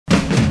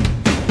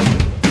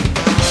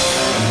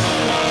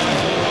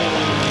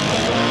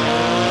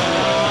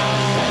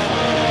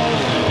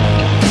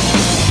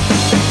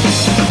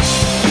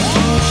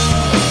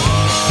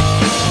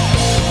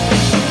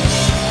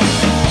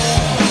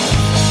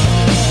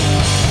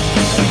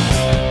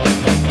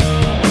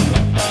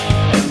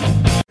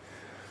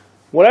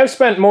What I've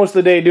spent most of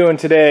the day doing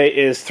today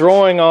is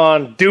throwing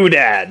on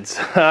doodads.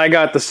 I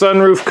got the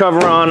sunroof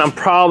cover on. I'm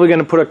probably going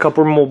to put a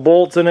couple more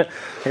bolts in it.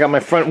 I got my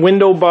front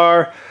window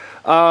bar.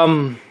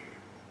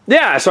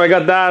 Yeah, so I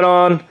got that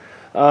on.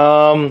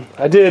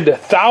 I did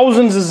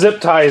thousands of zip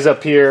ties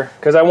up here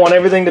because I want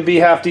everything to be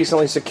half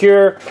decently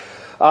secure.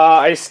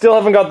 I still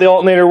haven't got the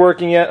alternator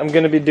working yet. I'm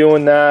going to be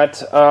doing that.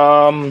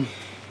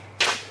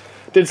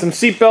 Did some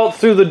seat belts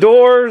through the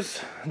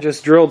doors.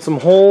 Just drilled some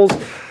holes.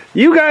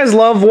 You guys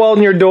love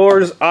welding your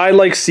doors. I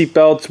like seat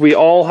belts. We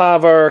all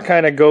have our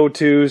kind of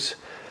go-tos.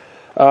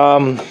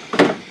 Yep,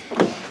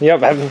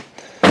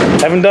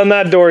 haven't done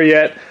that door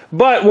yet.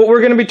 But what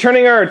we're going to be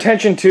turning our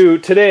attention to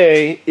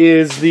today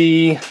is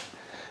the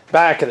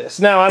back of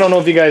this. Now, I don't know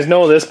if you guys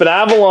know this, but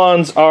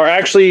Avalons are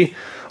actually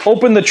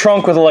open the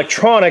trunk with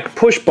electronic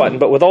push button.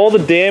 But with all the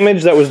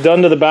damage that was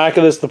done to the back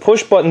of this, the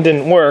push button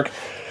didn't work.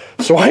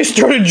 So I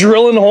started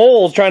drilling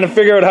holes trying to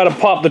figure out how to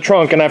pop the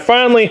trunk. And I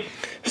finally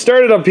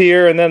started up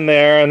here and then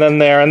there and then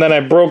there. And then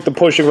I broke the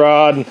pushing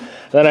rod. And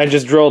then I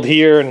just drilled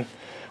here and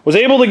was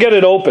able to get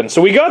it open.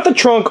 So we got the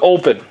trunk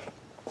open.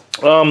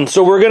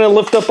 So we're going to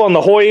lift up on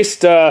the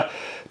hoist,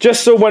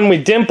 just so when we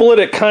dimple it,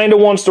 it kind of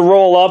wants to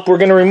roll up. We're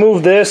going to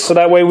remove this so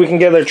that way we can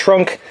get the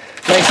trunk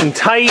nice and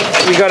tight.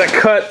 We got to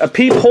cut a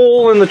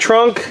peephole in the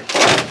trunk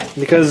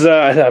because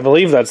I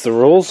believe that's the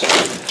rules.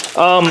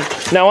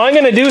 Now I'm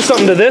going to do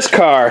something to this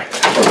car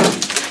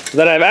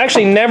that I've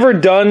actually never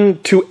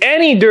done to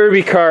any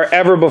derby car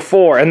ever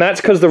before, and that's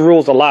because the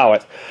rules allow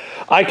it.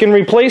 I can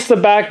replace the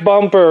back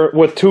bumper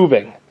with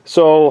tubing.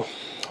 So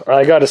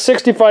I got a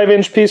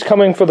 65-inch piece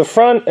coming for the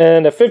front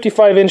and a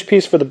 55-inch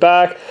piece for the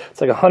back. It's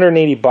like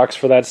 180 bucks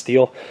for that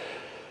steel.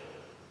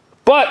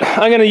 But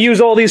I'm going to use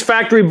all these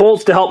factory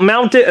bolts to help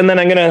mount it, and then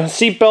I'm going to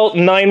seat belt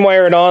and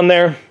 9-wire it on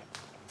there.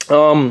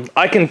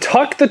 I can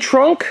tuck the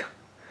trunk.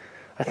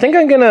 I think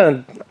I'm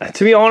going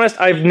to be honest,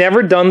 I've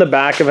never done the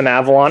back of an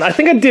Avalon. I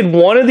think I did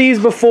one of these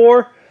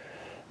before,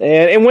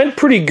 and it went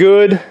pretty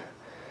good.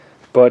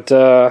 But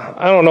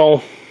I don't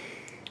know.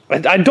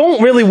 I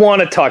don't really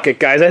want to tuck it,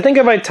 guys. I think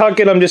if I tuck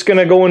it, I'm just going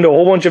to go into a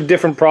whole bunch of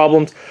different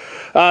problems.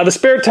 The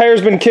spare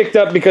tire's been kicked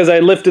up because I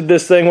lifted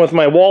this thing with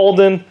my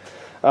Walden.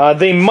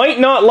 They might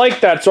not like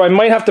that, so I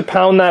might have to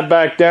pound that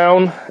back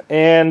down.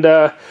 And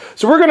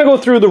so we're going to go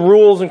through the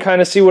rules and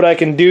kind of see what I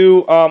can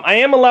do. I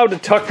am allowed to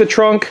tuck the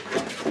trunk.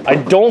 I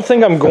don't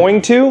think I'm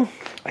going to.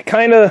 I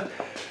kind of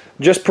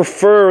just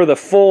prefer the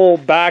full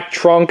back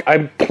trunk.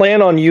 I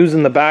plan on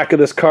using the back of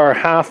this car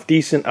half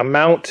decent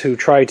amount to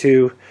try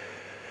to,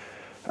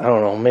 I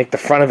don't know, make the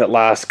front of it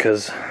last,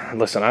 because,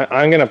 listen,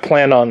 I'm going to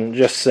plan on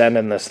just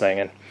sending this thing,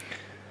 and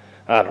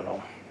I don't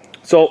know.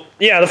 So,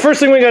 yeah, the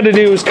first thing we got to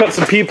do is cut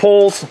some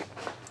peepholes.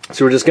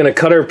 So we're just going to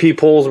cut our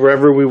peepholes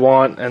wherever we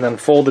want, and then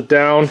fold it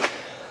down.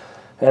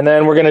 And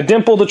then we're going to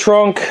dimple the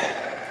trunk,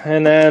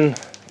 and then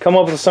come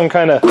up with some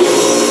kind of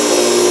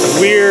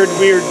weird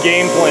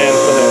game plan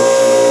for this.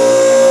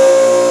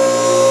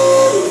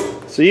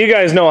 So you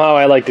guys know how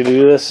I like to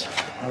do this.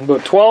 I'm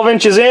about 12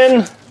 inches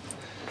in.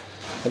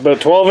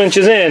 About 12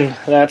 inches in,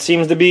 that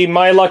seems to be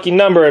my lucky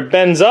number. It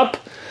bends up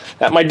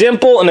at my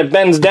dimple and it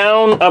bends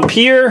down up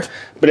here,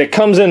 but it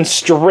comes in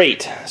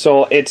straight.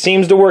 So it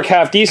seems to work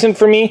half decent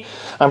for me.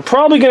 I'm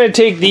probably going to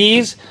take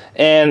these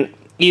and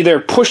either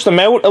push them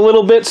out a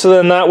little bit so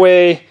then that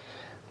way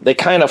they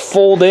kind of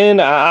fold in.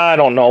 I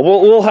don't know.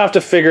 We'll have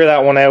to figure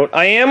that one out.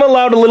 I am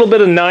allowed a little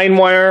bit of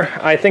 9-wire.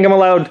 I think I'm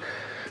allowed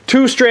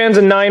 2 strands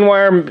of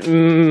 9-wire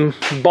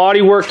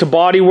bodywork to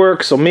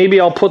bodywork, so maybe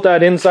I'll put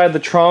that inside the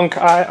trunk.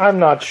 I'm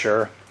not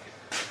sure.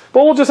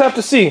 But we'll just have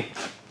to see.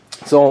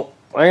 So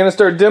I'm going to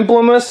start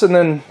dimpling this and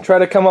then try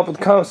to come up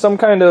with some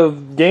kind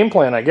of game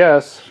plan, I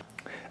guess.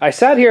 I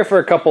sat here for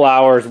a couple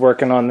hours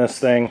working on this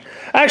thing.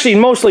 Actually,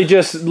 mostly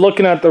just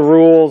looking at the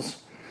rules.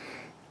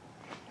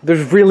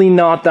 There's really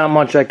not that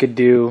much I could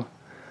do.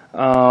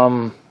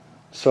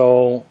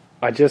 So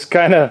I just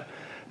kind of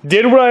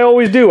did what I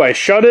always do. I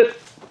shut it.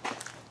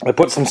 I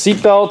put some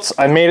seat belts.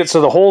 I made it so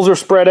the holes are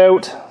spread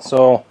out.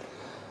 So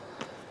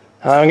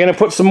I'm going to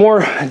put some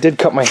more. I did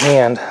cut my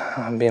hand.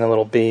 I'm being a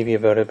little baby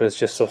about it, but it's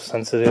just so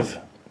sensitive.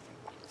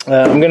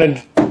 I'm going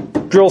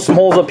to drill some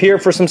holes up here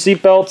for some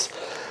seat belts.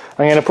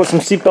 I'm going to put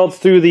some seat belts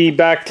through the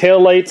back tail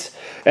lights.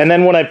 And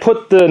then when I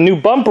put the new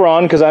bumper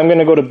on, because I'm going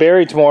to go to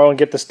Barrie tomorrow and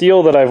get the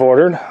steel that I've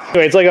ordered.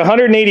 Anyway, it's like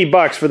 180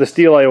 bucks for the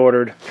steel I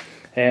ordered.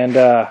 And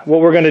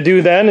what we're going to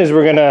do then is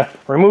we're going to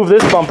remove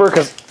this bumper,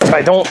 because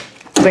I don't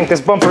think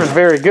this bumper is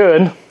very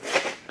good,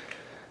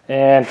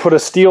 and put a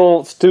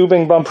steel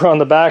tubing bumper on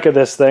the back of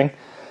this thing.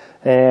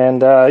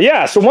 And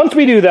yeah, so once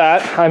we do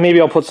that,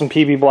 maybe I'll put some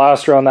PB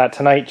Blaster on that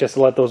tonight just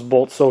to let those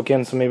bolts soak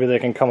in so maybe they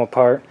can come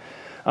apart.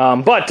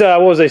 But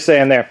what was I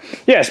saying there?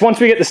 Yes, once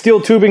we get the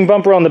steel tubing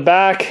bumper on the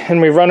back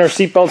and we run our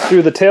seatbelts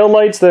through the tail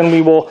lights, then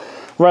we will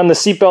run the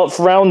seatbelt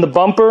around the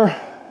bumper.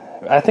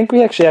 I think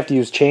we actually have to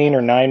use chain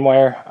or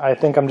 9-wire. I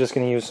think I'm just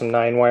going to use some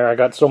 9-wire. I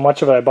got so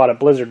much of it I bought at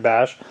Blizzard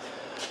Bash.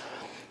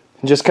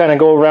 Just kind of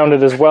go around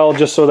it as well,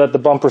 just so that the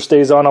bumper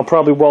stays on. I'll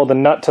probably weld a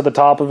nut to the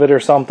top of it or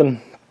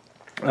something.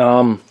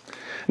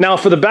 Now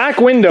for the back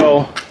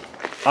window,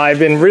 I've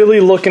been really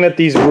looking at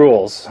these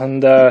rules,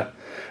 and the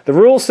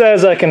rule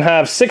says I can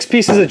have 6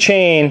 pieces of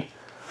chain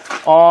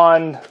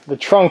on the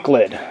trunk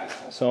lid.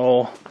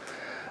 So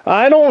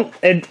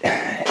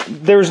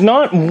there's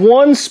not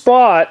one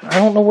spot. I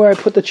don't know where I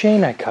put the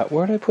chain I cut.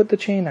 Where did I put the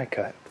chain I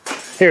cut?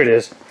 Here it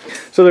is.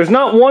 So there's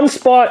not one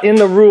spot in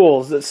the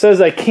rules that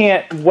says I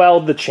can't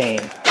weld the chain,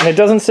 and it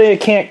doesn't say I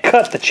can't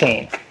cut the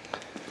chain.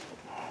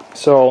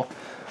 So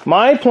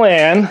my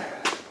plan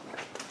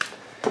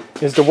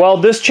is to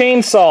weld this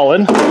chain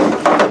solid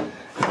and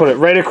put it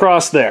right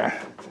across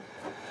there.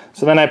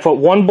 So then I put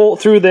 1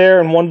 bolt through there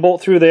and 1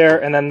 bolt through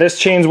there, and then this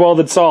chain's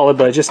welded solid,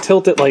 but I just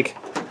tilt it like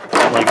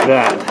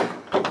that.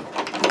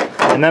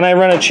 And then I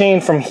run a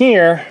chain from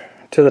here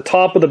to the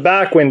top of the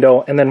back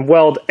window and then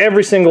weld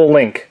every single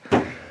link.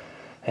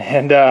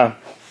 And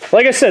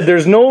like I said,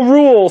 there's no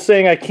rule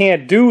saying I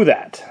can't do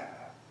that.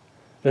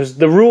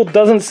 The rule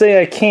doesn't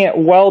say I can't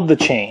weld the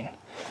chain.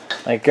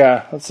 Like,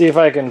 let's see if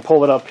I can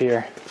pull it up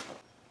here.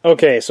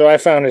 Okay, so I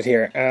found it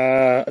here.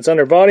 It's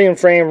under body and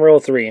frame, rule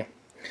 3.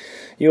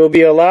 You will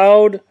be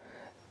allowed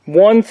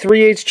 1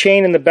 3/8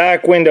 chain in the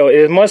back window.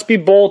 It must be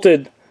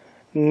bolted.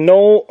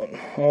 No,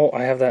 oh,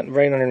 I have that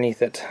right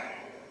underneath it.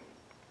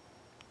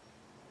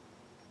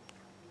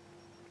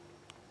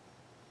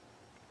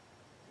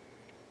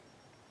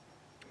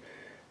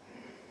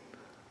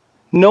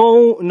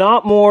 No,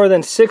 not more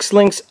than 6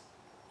 links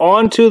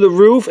onto the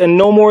roof and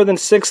no more than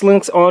 6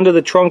 links onto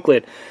the trunk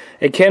lid.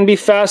 It can be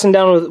fastened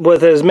down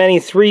with as many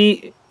as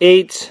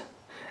 3/8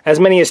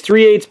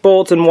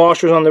 bolts and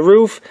washers on the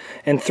roof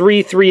and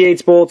 3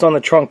 3/8 bolts on the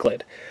trunk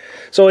lid.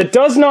 So it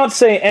does not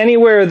say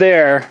anywhere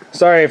there,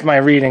 sorry if my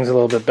reading's a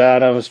little bit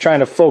bad, I was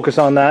trying to focus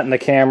on that in the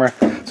camera.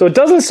 So it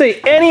doesn't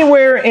say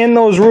anywhere in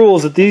those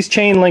rules that these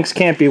chain links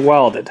can't be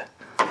welded.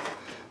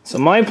 So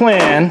my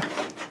plan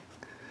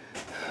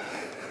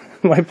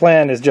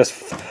is just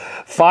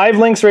 5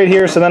 links right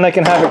here, so then I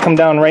can have it come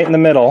down right in the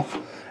middle,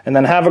 and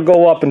then have it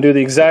go up and do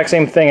the exact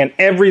same thing, and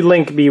every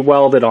link be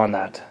welded on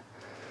that.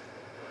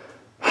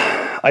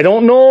 I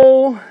don't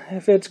know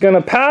if it's going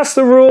to pass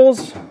the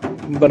rules,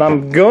 but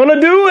I'm going to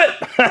do it.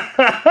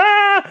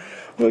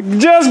 We're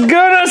just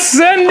going to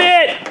send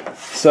it.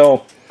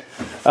 So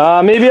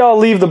maybe I'll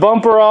leave the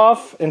bumper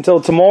off until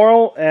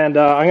tomorrow, and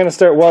I'm going to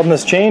start welding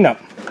this chain up.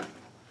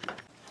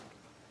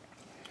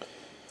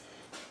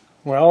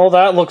 Well,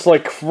 that looks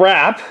like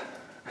crap,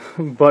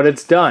 but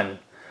it's done.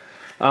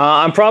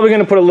 I'm probably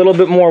going to put a little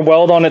bit more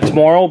weld on it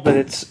tomorrow, but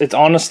it's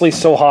honestly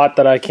so hot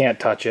that I can't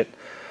touch it.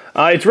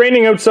 It's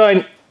raining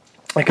outside.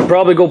 I could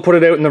probably go put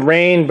it out in the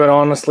rain, but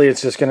honestly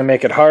it's just going to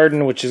make it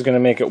harden, which is going to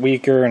make it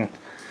weaker, and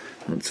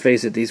let's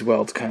face it, these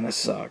welds kind of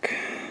suck.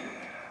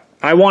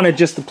 I wanted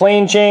just the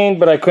plain chain,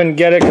 but I couldn't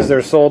get it because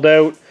they're sold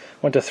out.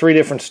 Went to 3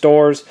 different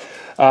stores,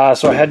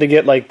 so I had to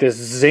get like this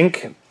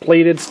zinc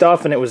plated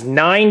stuff, and it was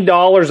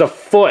 $9 a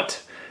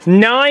foot.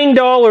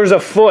 $9 a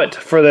foot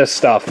for this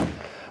stuff,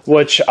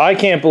 which I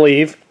can't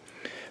believe.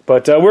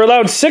 But we're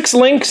allowed 6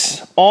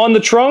 links on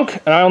the trunk,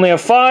 and I only have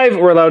 5.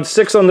 We're allowed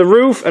 6 on the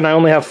roof, and I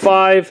only have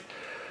 5.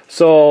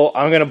 So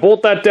I'm going to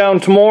bolt that down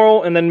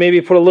tomorrow, and then maybe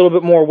put a little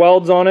bit more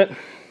welds on it.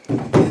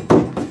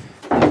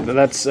 But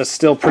that's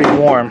still pretty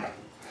warm.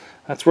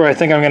 That's where I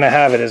think I'm going to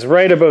have it, is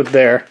right about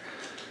there.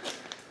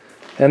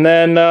 And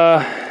then,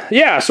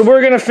 yeah, so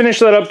we're going to finish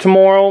that up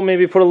tomorrow,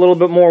 maybe put a little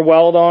bit more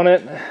weld on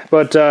it.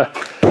 But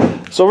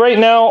so right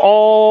now,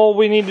 all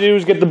we need to do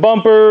is get the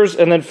bumpers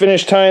and then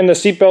finish tying the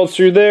seatbelts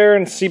through there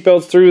and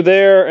seatbelts through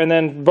there, and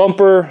then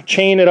bumper,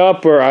 chain it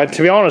up. Or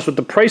to be honest, with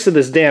the price of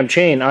this damn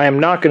chain, I am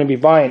not going to be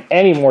buying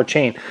any more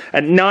chain.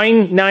 At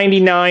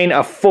 $9.99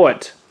 a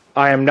foot,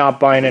 I am not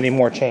buying any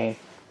more chain.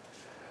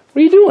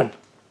 What are you doing?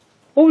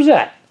 What was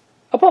that?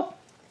 Up, up.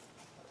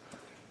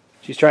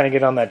 She's trying to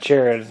get on that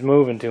chair. It's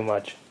moving too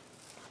much.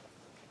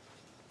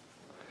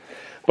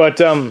 But,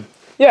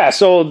 yeah,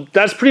 so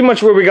that's pretty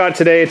much where we got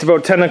today. It's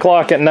about 10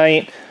 o'clock at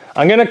night.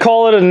 I'm going to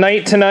call it a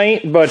night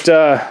tonight, but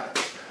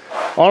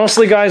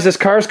honestly, guys, this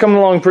car's coming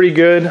along pretty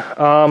good.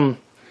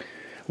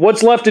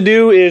 What's left to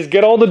do is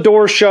get all the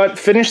doors shut,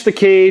 finish the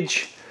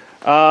cage,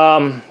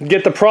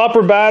 get the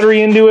proper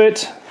battery into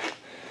it,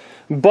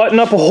 button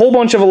up a whole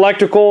bunch of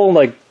electrical,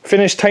 like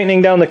finish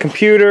tightening down the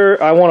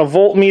computer. I want a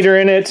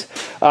voltmeter in it,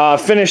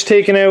 finish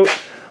taking out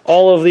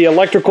all of the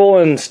electrical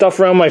and stuff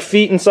around my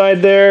feet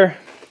inside there.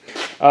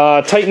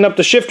 Tighten up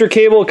the shifter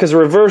cable because it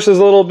reverses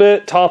a little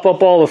bit, top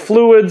up all the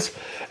fluids,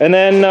 and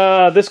then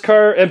this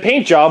car, and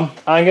paint job.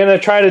 I'm going to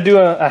try to do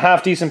a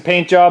half decent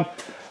paint job.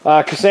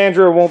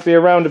 Cassandra won't be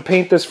around to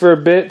paint this for a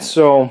bit,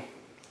 so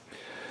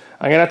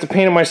I'm going to have to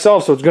paint it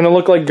myself, so it's going to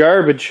look like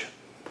garbage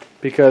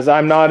because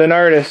I'm not an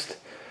artist.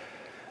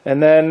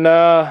 And then,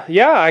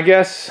 yeah, I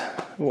guess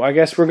we're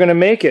going to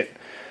make it.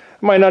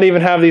 I might not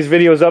even have these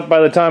videos up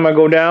by the time I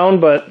go down,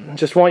 but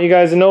just want you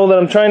guys to know that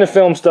I'm trying to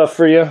film stuff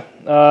for you.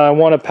 I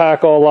want to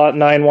pack alot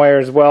 9-wire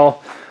as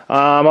well.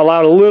 I'm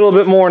allowed a little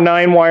bit more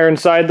 9-wire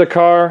inside the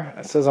car.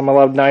 It says I'm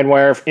allowed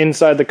 9-wire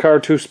inside the car,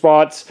 2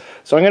 spots.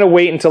 So I'm going to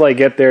wait until I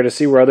get there to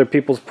see where other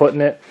people's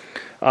putting it.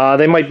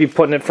 They might be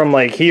putting it from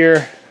like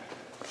here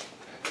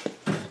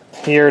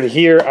here to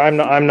here.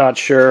 I'm not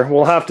sure.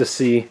 We'll have to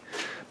see.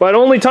 But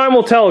only time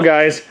will tell,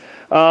 guys.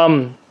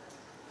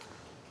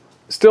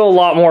 Still a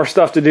lot more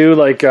stuff to do,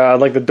 like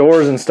the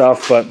doors and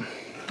stuff, but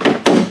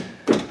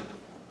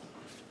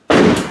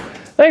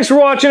thanks for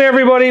watching,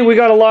 everybody. We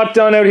got a lot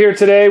done out here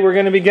today. We're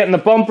going to be getting the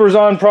bumpers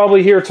on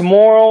probably here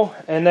tomorrow,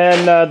 and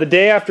then the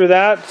day after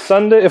that,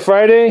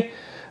 Friday,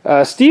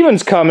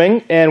 Steven's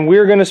coming, and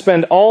we're going to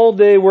spend all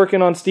day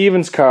working on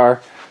Steven's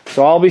car.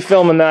 So I'll be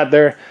filming that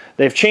there.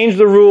 They've changed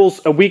the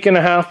rules a week and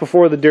a half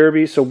before the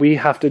Derby, so we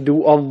have to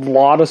do a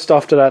lot of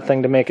stuff to that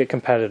thing to make it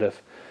competitive.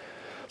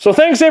 So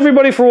thanks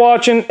everybody for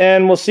watching,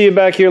 and we'll see you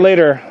back here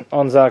later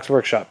on Zach's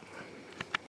Workshop.